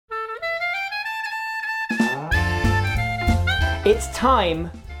It's time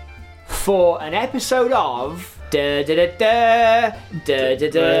for an episode of Wookie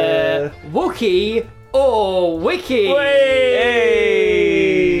or Wiki. Or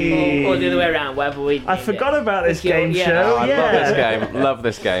the other way around, whatever we. I forgot about this game show. I love this game. Love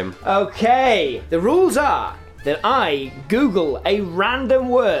this game. Okay, the rules are that I Google a random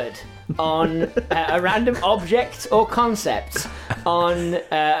word on a random object or concept on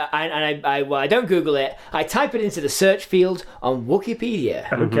I don't Google it. I type it into the search field on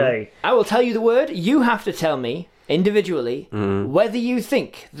Wikipedia. Okay. I will tell you the word. You have to tell me individually whether you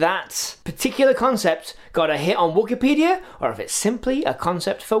think that particular concept got a hit on Wikipedia or if it's simply a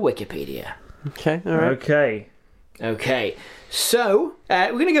concept for Wikipedia. Okay, all right. Okay. So,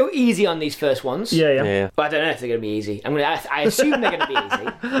 we're going to go easy on these first ones. Yeah. But I don't know if they're going to be easy. I assume they're going to be easy.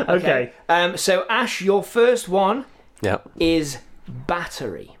 Okay. So, Ash, your first one is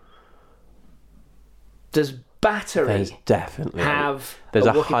battery. Does battery There's definitely have there's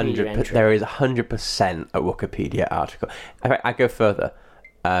a Wikipedia entry? There is 100% a Wikipedia article. In fact, I go further.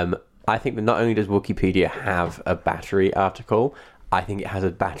 I think that not only does Wikipedia have a battery article, I think it has a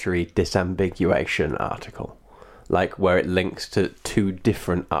battery disambiguation article. Like where it links to two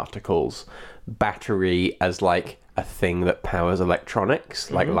different articles. Battery as like a thing that powers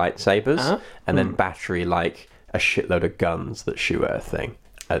electronics, like lightsabers, and then battery like a shitload of guns that shoot at a thing,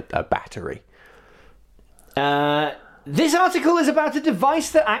 a battery. This article is about a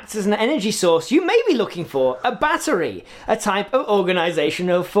device that acts as an energy source you may be looking for, a battery, a type of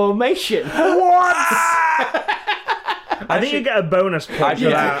organizational formation. What? I think you get a bonus point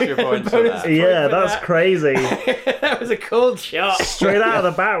for that. Yeah, that's crazy. That was a cold shot. Straight out of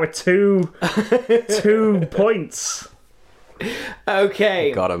the bat with two points.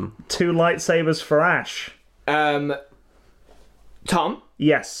 Okay. Got him. 2 lightsabers for Ash. Tom,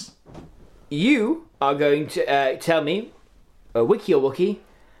 Yes. you are going to tell me a wiki or wookie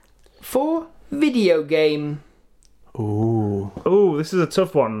for video game. Ooh, this is a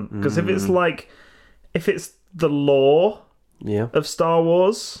tough one because if it's the lore of Star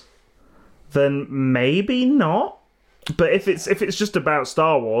Wars, then maybe not. But if it's just about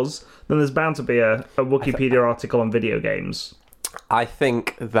Star Wars, then there's bound to be a Wikipedia article on video games. I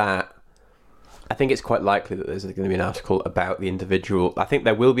think it's quite likely that there's going to be an article about the individual. I think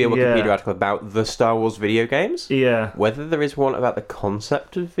there will be a Wikipedia article about the Star Wars video games. Yeah. Whether there is one about the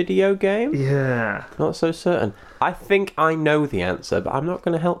concept of video game, not so certain. I think I know the answer, but I'm not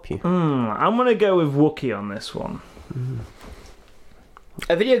going to help you. I'm going to go with Wookie on this one.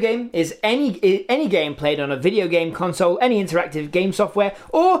 A video game is any game played on a video game console, any interactive game software,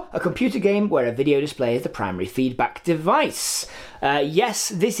 or a computer game where a video display is the primary feedback device. Yes,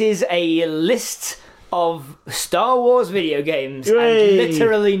 this is a list of Star Wars video games and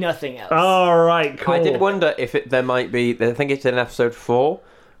literally nothing else. All right, cool. I did wonder if there might be. I think it's in episode 4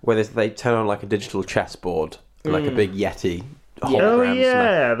 where they turn on like a digital chessboard and like a big Yeti. Oh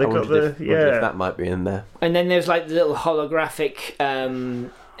yeah, they got the if that might be in there. And then there's like the little holographic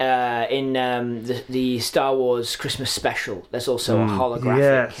in the Star Wars Christmas special. There's also a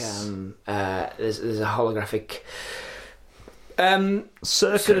holographic. Yes. There's a holographic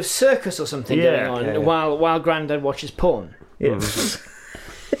circus. sort of circus or something going on while Grandad watches porn. Yes.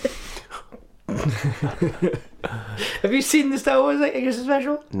 Have you seen the Star Wars Christmas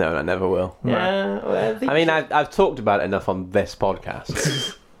special? No, I never will. Yeah. I mean, I've talked about it enough on this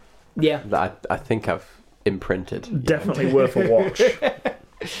podcast. Yeah. That I think I've imprinted. Definitely worth a watch.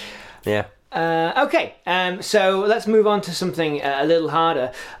 Yeah. Okay. So let's move on to something a little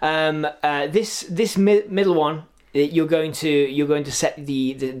harder. This middle one. You're going to set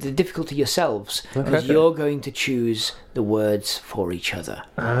the difficulty yourselves because you're going to choose the words for each other.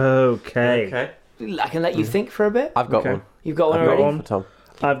 Okay. I can let you think for a bit. I've got one. You've got one I've already? got one for Tom.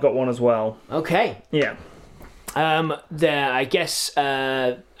 I've got one as well. Okay. Yeah. I guess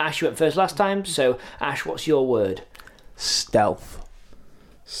Ash, you went first last time, so Ash, what's your word? Stealth.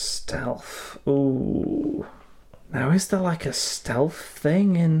 Stealth. Ooh. Now, is there like a stealth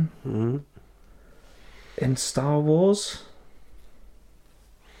thing in Star Wars?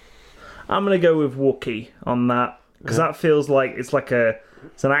 I'm going to go with Wookie on that because that feels like it's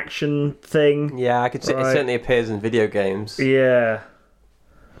an action thing. Yeah, I could see it certainly appears in video games. Yeah.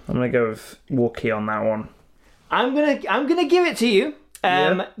 I'm going to go with Wookie on that one. I'm gonna give it to you.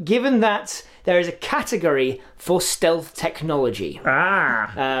 Given that there is a category for stealth technology.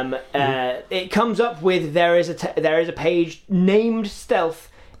 It comes up with there is a page named stealth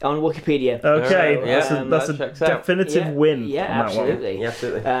on Wikipedia. Okay, so, that's a definitive win. Yeah, on absolutely. That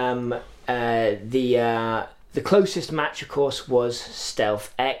one. Yeah, absolutely. The closest match, of course, was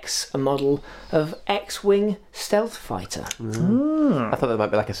Stealth X, a model of X-Wing stealth fighter. I thought that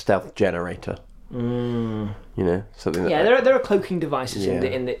might be like a stealth generator. You know, something. There are cloaking devices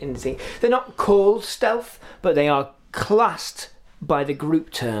in the thing. They're not called stealth, but they are classed by the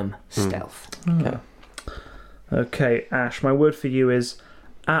group term stealth. Okay, Ash, my word for you is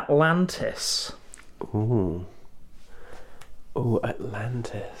Atlantis. Ooh,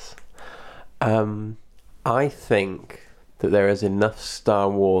 Atlantis. I think that there is enough Star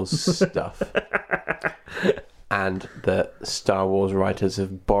Wars stuff, and that Star Wars writers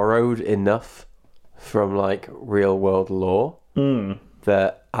have borrowed enough from like real world lore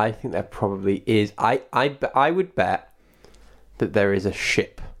that I think there probably is. I would bet that there is a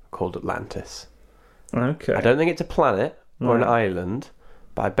ship called Atlantis. Okay. I don't think it's a planet or an island,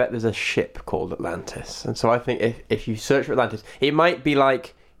 but I bet there's a ship called Atlantis. And so I think if you search for Atlantis, it might be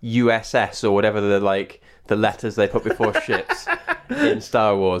like USS or whatever the letters they put before ships in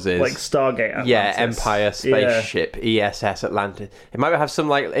Star Wars is. Like Stargate Atlantis. Yeah, Empire Spaceship, ESS Atlantis. It might have some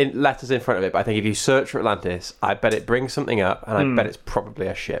letters in front of it, but I think if you search for Atlantis, I bet it brings something up, and I bet it's probably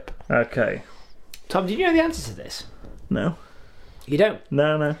a ship. Okay. Tom, did you know the answer to this? No. You don't?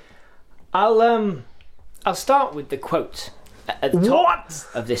 No. I'll start with the quote at the top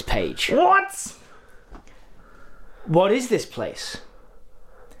of this page. What is this place?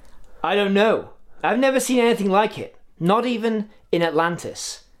 I don't know. I've never seen anything like it. Not even in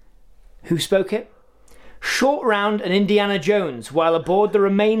Atlantis. Who spoke it? Short Round and Indiana Jones while aboard the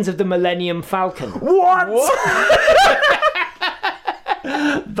remains of the Millennium Falcon. What?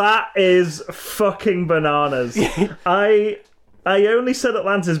 That is fucking bananas. I only said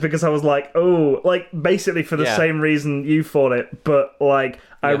Atlantis because I was like, basically for the same reason you thought it, but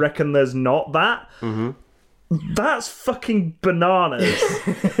I reckon there's not that. That's fucking bananas.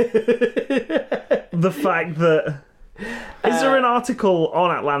 The fact that... Is there an article on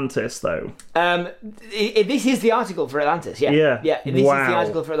Atlantis, though? This is the article for Atlantis, yeah. This is the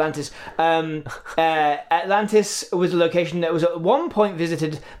article for Atlantis. Atlantis was a location that was at one point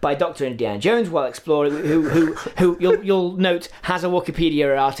visited by Dr. Indiana Jones while exploring, who you'll note has a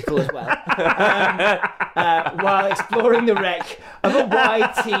Wikipedia article as well, while exploring the wreck of a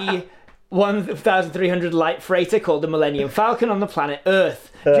YT 1,300 light freighter called the Millennium Falcon on the planet Earth.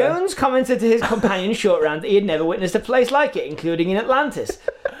 Jones commented to his companion Short Round that he had never witnessed a place like it, including in Atlantis.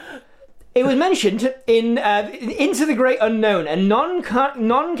 It was mentioned in Into the Great Unknown, a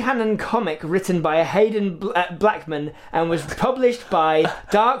non-canon comic written by Hayden Blackman and was published by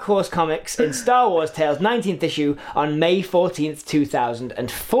Dark Horse Comics in Star Wars Tales 19th issue on May 14th,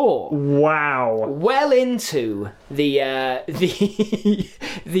 2004. Wow. Well into the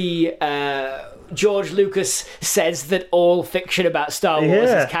George Lucas says that all fiction about Star Wars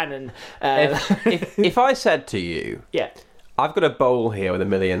is canon. If I said to you, I've got a bowl here with £1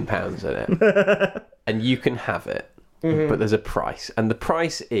 million in it, and you can have it, but there's a price, and the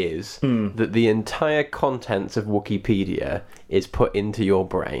price is that the entire contents of Wikipedia is put into your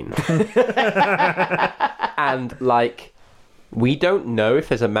brain. And we don't know if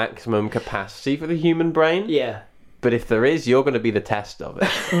there's a maximum capacity for the human brain. Yeah. But if there is, you're going to be the test of it.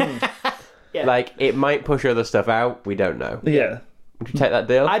 Yeah. It might push other stuff out. We don't know. Yeah. Would you take that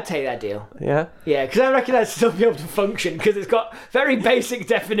deal? I'd take that deal. Yeah? Yeah, because I reckon I'd still be able to function, because it's got very basic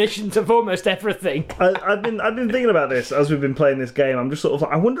definitions of almost everything. I've been thinking about this as we've been playing this game. I'm just sort of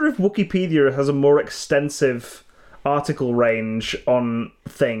I wonder if Wikipedia has a more extensive article range on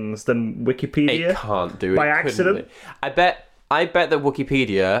things than Wikipedia. It can't do it. By accident. I bet that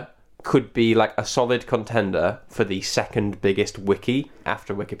Wikipedia could be a solid contender for the second biggest wiki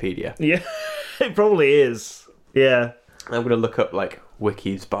after Wikipedia. Yeah, it probably is. Yeah. I'm going to look up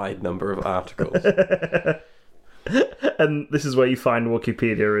wikis by number of articles. And this is where you find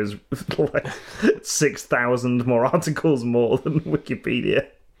Wikipedia is 6,000 more articles more than Wikipedia.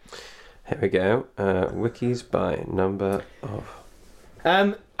 Here we go. Wikis by number of.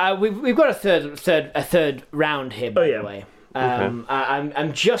 We've got a third round here, by the way. Okay.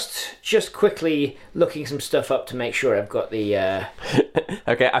 I'm just quickly looking some stuff up to make sure I've got the.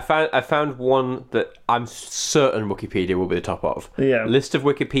 Okay, I found one that I'm certain Wikipedia will be the top of. Yeah. List of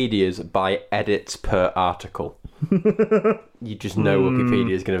Wikipedias by edits per article. You just know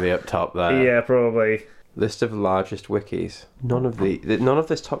Wikipedia is going to be up top there. Yeah, probably. List of largest wikis. None of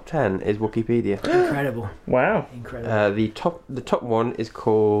this top 10 is Wikipedia. Incredible. Wow. Incredible. The top one is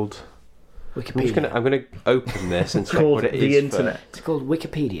called Wikipedia. I'm gonna open this and check called what it is. The internet. It's called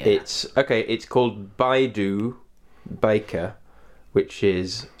Wikipedia. It's called Baidu Baker, which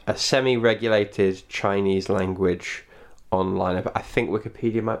is a semi-regulated Chinese language online. I think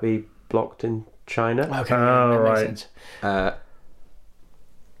Wikipedia might be blocked in China. Okay, Oh, that makes right. sense.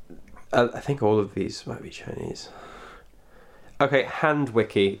 I think all of these might be Chinese. Okay, Hand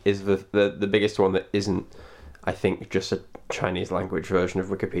Wiki is the biggest one that isn't, I think, just a Chinese language version of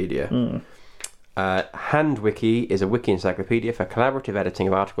Wikipedia. Hand Wiki is a wiki encyclopedia for collaborative editing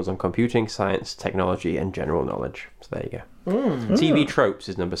of articles on computing, science, technology, and general knowledge. So there you go. TV Tropes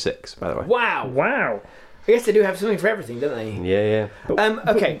is number 6, by the way. Wow. I guess they do have something for everything, don't they? Yeah.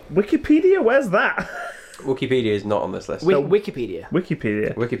 Okay. Wikipedia? Where's that? Wikipedia is not on this list. Wikipedia.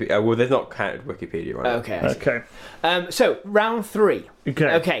 Wikipedia. Well, they've not counted Wikipedia right Okay. I see. Okay. So, round 3.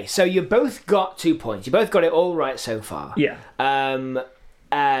 Okay. Okay, so you both got 2 points. You both got it all right so far. Yeah.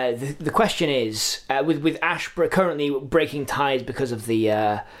 The question is, with Ash currently breaking ties because of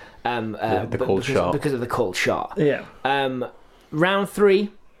the cold shot. Because of the cold shot. Yeah. Round 3,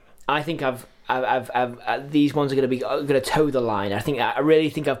 I think I've these ones are going to toe the line. I really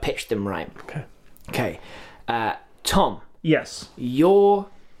think I've pitched them right. Okay. Tom. Yes. Your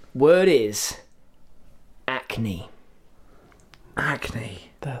word is acne.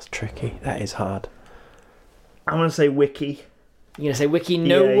 Acne. That's tricky. That is hard. I'm going to say Wiki. You're going to say Wiki,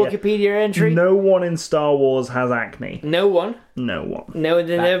 no Yeah. Wikipedia entry? No one in Star Wars has acne. No one? No one. No,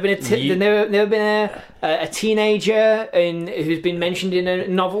 there's never been a teenager who's been mentioned in a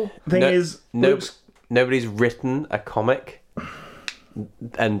novel? Thing is, nobody's written a comic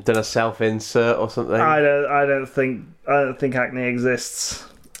and done a self-insert or something. I don't think acne exists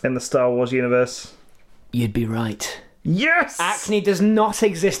in the Star Wars universe. You'd be right. Yes. Acne does not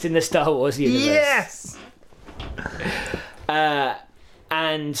exist in the Star Wars universe. Yes.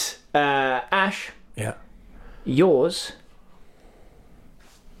 And Ash. Yeah. Yours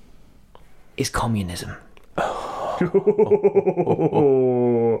is communism. This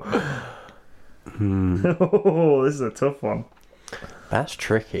is a tough one. That's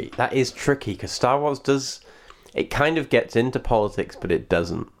tricky. That is tricky because Star Wars it kind of gets into politics, but it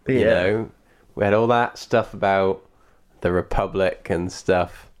doesn't. Yeah. You know, we had all that stuff about the Republic and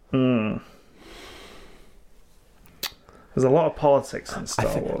stuff. There's a lot of politics in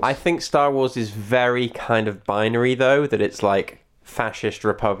Star Wars. I think Star Wars is very kind of binary, though, that it's like fascist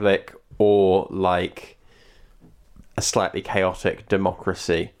Republic or like a slightly chaotic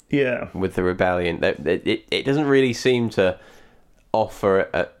democracy. Yeah. With the rebellion. It doesn't really seem to offer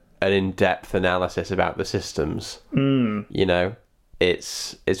an in-depth analysis about the systems. You know,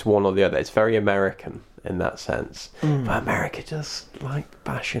 it's one or the other. It's very American in that sense. But America does like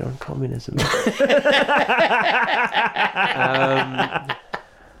bashing on communism.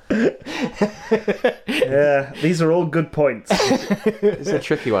 Yeah, these are all good points. It's a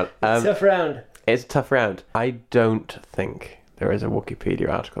tricky one. Tough round. It's a tough round. I don't think there is a Wikipedia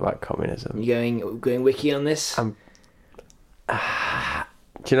article like communism. You going wiki on this? Do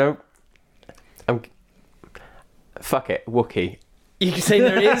you know? Fuck it, Wookie. You can say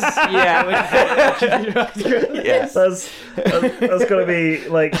there is. Yeah. Yes. That's got to be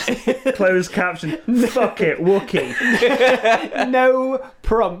like closed caption. Fuck it, Wookie. No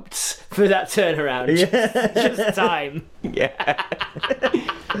prompts for that turnaround. Yeah. Just time. Yeah.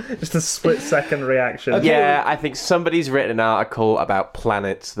 Just a split-second reaction. Okay. Yeah, I think somebody's written an article about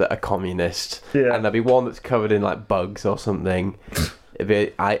planets that are communist. Yeah. And there'll be one that's covered in like bugs or something.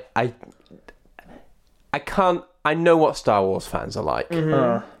 I know what Star Wars fans are like.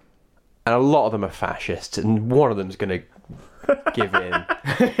 Mm-hmm. And a lot of them are fascists, and one of them's going to give in. A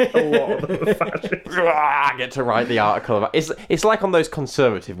lot of them are fascists. I get to write the article about it's like on those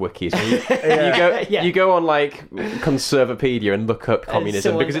conservative wikis where you go on like Conservapedia and look up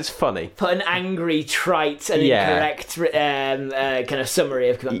communism because it's funny. Put an angry, trite, and incorrect kind of summary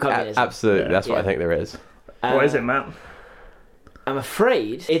of communism. Absolutely, that's what I think there is. What is it, Matt? I'm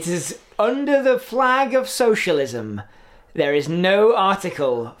afraid it is under the flag of socialism. There is no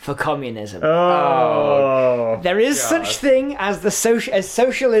article for communism. Oh. There is such thing as as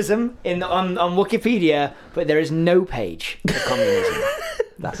socialism on Wikipedia, but there is no page for communism.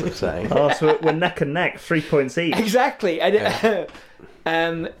 That's what I'm saying. Oh, so we're neck and neck, 3 points each. Exactly. Wait,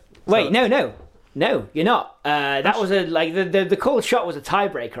 no, you're not. That was the cold shot was a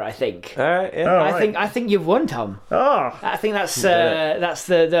tiebreaker, I think. I think you've won, Tom. Oh. I think that's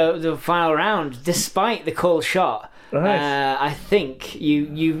the final round, despite the cold shot. Nice. I think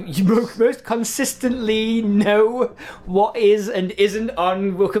you most consistently know what is and isn't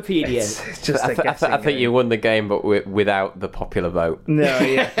on Wikipedia. It's just a guessing I think you won the game, but without the popular vote. No,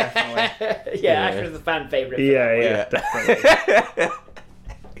 yeah, definitely. Ash was the fan favourite. Yeah, definitely.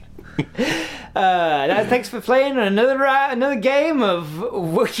 Thanks for playing another game of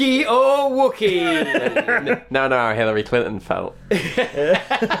Wookie or Wookie. Now how Hillary Clinton felt.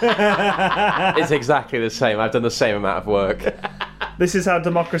 It's exactly the same. I've done the same amount of work. This is how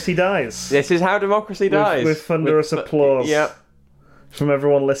democracy dies. This is how democracy dies. With thunderous applause. Yep. From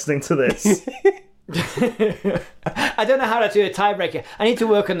everyone listening to this. I don't know how to do a tiebreaker. I need to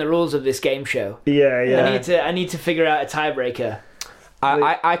work on the rules of this game show. Yeah. I need to figure out a tiebreaker.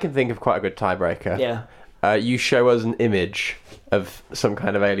 I can think of quite a good tiebreaker. Yeah. You show us an image of some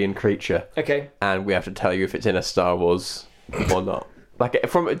kind of alien creature. Okay. And we have to tell you if it's in a Star Wars or not.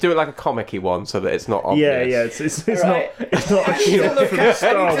 Do it like a comic-y one so that it's not obvious. Yeah. It's Right. not a shot from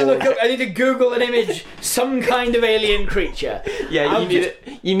Star Wars. I need to Google an image, some kind of alien creature. Yeah,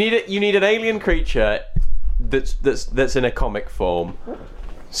 you need an alien creature that's in a comic form,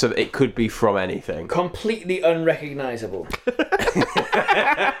 so that it could be from anything. Completely unrecognisable.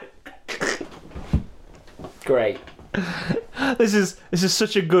 Great. This is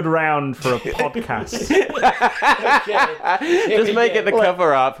such a good round for a podcast. Okay. Just make it the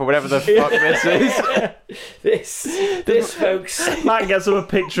cover art for whatever the fuck this is. This folks. Matt gets him a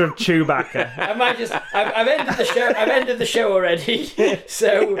picture of Chewbacca. I've ended the show. I've ended the show already.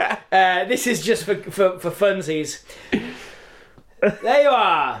 So this is just for funsies. There you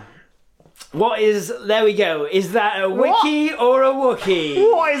are. There we go. Is that a Wiki or a Wookie?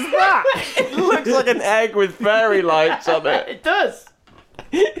 What is that? It looks like an egg with fairy lights on it. It does.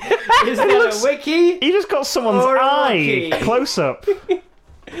 Is that a Wiki? You just got someone's Or a eye Wookie? close up.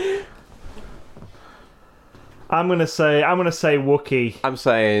 I'm gonna say Wookie. I'm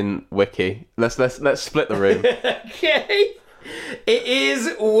saying Wiki. Let's split the room. Okay. It is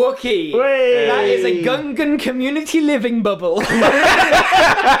Wookie. Whey! That is a Gungan community living bubble.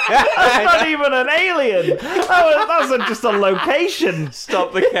 That's not even an alien. That was just a location.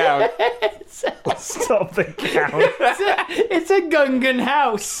 Stop the count. Stop the count. It's a Gungan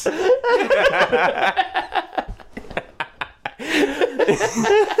house.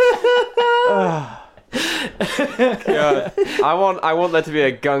 God. I want there to be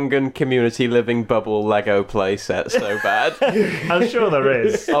a Gungan community living bubble Lego playset so bad. I'm sure there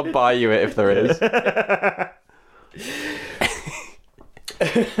is. I'll buy you it if there is.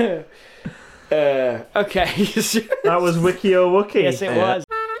 Okay. That was Wiki or Wookie. Yes, it was.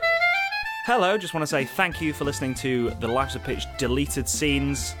 Hello, just want to say thank you for listening to the Lives of Pitch deleted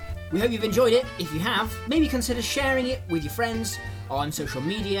scenes. We hope you've enjoyed it. If you have, maybe consider sharing it with your friends on social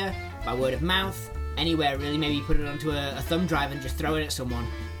media, by word of mouth, anywhere really. Maybe put it onto a thumb drive and just throw it at someone.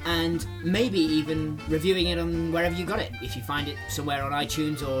 And maybe even reviewing it on wherever you got it. If you find it somewhere on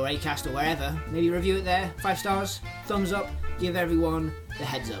iTunes or Acast or wherever, maybe review it there. 5 stars, thumbs up, give everyone the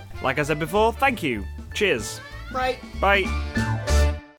heads up. Like I said before, thank you. Cheers. Right. Bye.